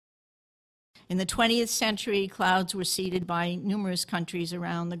In the 20th century, clouds were seeded by numerous countries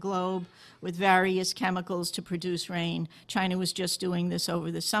around the globe with various chemicals to produce rain. China was just doing this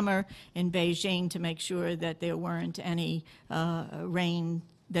over the summer in Beijing to make sure that there weren't any rain,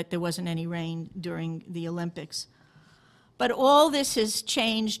 that there wasn't any rain during the Olympics. But all this has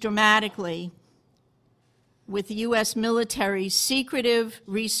changed dramatically with the U.S. military's secretive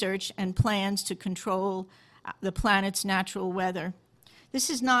research and plans to control the planet's natural weather. This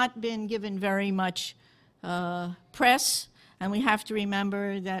has not been given very much press, and we have to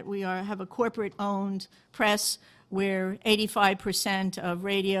remember that we have a corporate-owned press where 85% of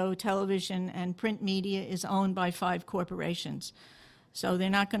radio, television, and print media is owned by 5 corporations. So they're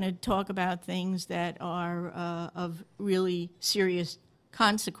not going to talk about things that are of really serious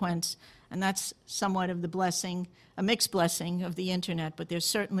consequence, and that's somewhat of the blessing, a mixed blessing of the internet, but there's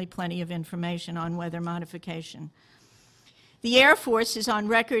certainly plenty of information on weather modification. The Air Force is on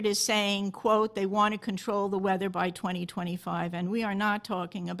record as saying, quote, they want to control the weather by 2025, and we are not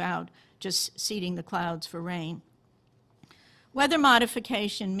talking about just seeding the clouds for rain. Weather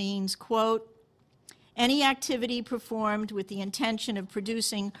modification means, quote, any activity performed with the intention of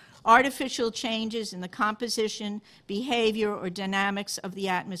producing artificial changes in the composition, behavior, or dynamics of the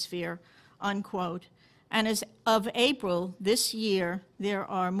atmosphere, unquote. And as of April this year, there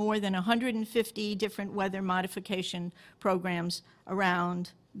are more than 150 different weather modification programs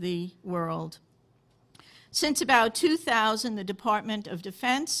around the world. Since about 2000, the Department of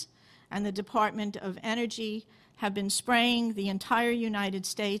Defense and the Department of Energy have been spraying the entire United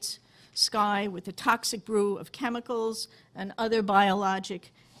States sky with a toxic brew of chemicals and other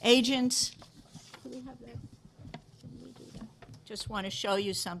biologic agents. Do we have that? Can we do that? Just want to show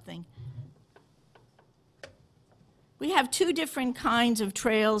you something. We have 2 different kinds of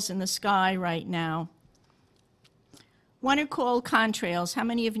trails in the sky right now. One are called contrails. How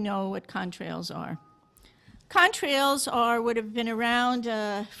many of you know what contrails are? Contrails are what have been around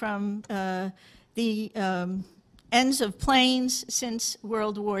from the ends of planes since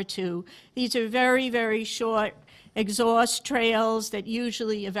World War II. These are very, very short exhaust trails that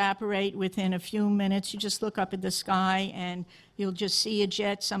usually evaporate within a few minutes. You just look up at the sky and you'll just see a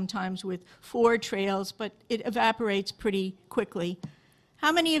jet, sometimes with 4 trails, but it evaporates pretty quickly.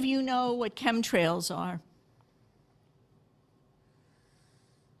 How many of you know what chemtrails are?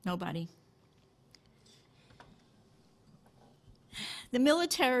 Nobody. The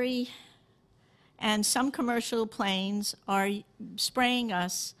military and some commercial planes are spraying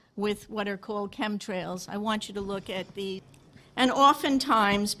us with what are called chemtrails. I want you to look at these. And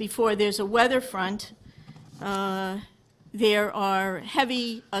oftentimes, before there's a weather front, there are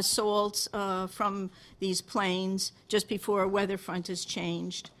heavy assaults from these planes just before a weather front is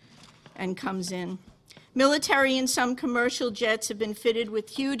changed and comes in. Military and some commercial jets have been fitted with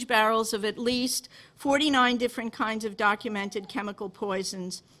huge barrels of at least 49 different kinds of documented chemical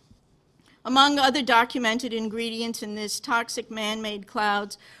poisons. Among other documented ingredients in this toxic man-made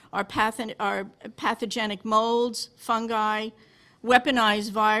clouds are pathogenic molds, fungi, weaponized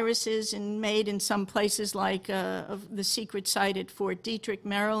viruses, and made in some places like the secret site at Fort Detrick,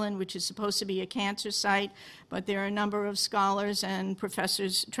 Maryland, which is supposed to be a cancer site, but there are a number of scholars and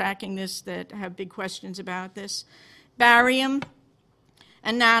professors tracking this that have big questions about this. Barium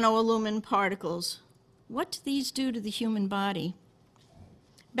and nanoaluminum particles. What do these do to the human body?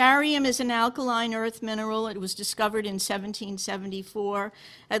 Barium is an alkaline earth mineral. It was discovered in 1774.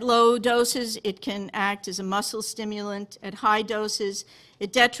 At low doses, it can act as a muscle stimulant. At high doses,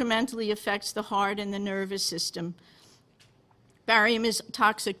 it detrimentally affects the heart and the nervous system. Barium is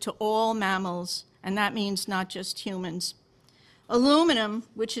toxic to all mammals, and that means not just humans. Aluminum,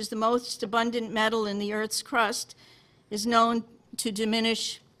 which is the most abundant metal in the Earth's crust, is known to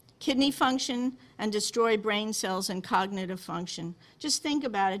diminish kidney function and destroy brain cells and cognitive function. Just think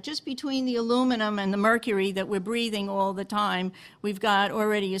about it. Just between the aluminum and the mercury that we're breathing all the time, we've got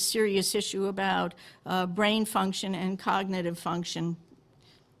already a serious issue about brain function and cognitive function.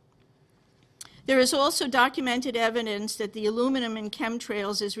 There is also documented evidence that the aluminum in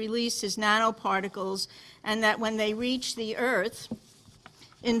chemtrails is released as nanoparticles, and that when they reach the Earth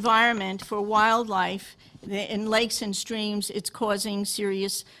environment for wildlife, in lakes and streams, it's causing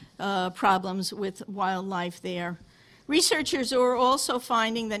serious problems with wildlife there. Researchers are also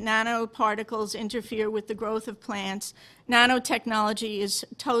finding that nanoparticles interfere with the growth of plants. Nanotechnology is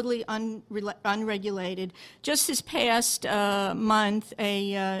totally unregulated. Just this past month,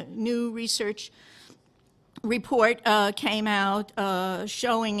 a new research report came out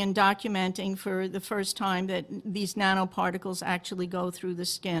showing and documenting for the first time that these nanoparticles actually go through the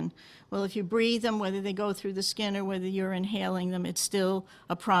skin. Well, if you breathe them, whether they go through the skin or whether you're inhaling them, it's still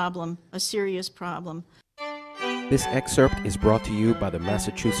a problem, a serious problem. This excerpt is brought to you by the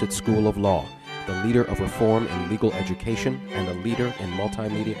Massachusetts School of Law, the leader of reform in legal education and a leader in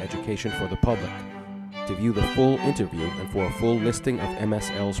multimedia education for the public. To view the full interview and for a full listing of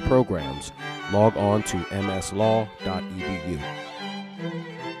MSL's programs, log on to mslaw.edu.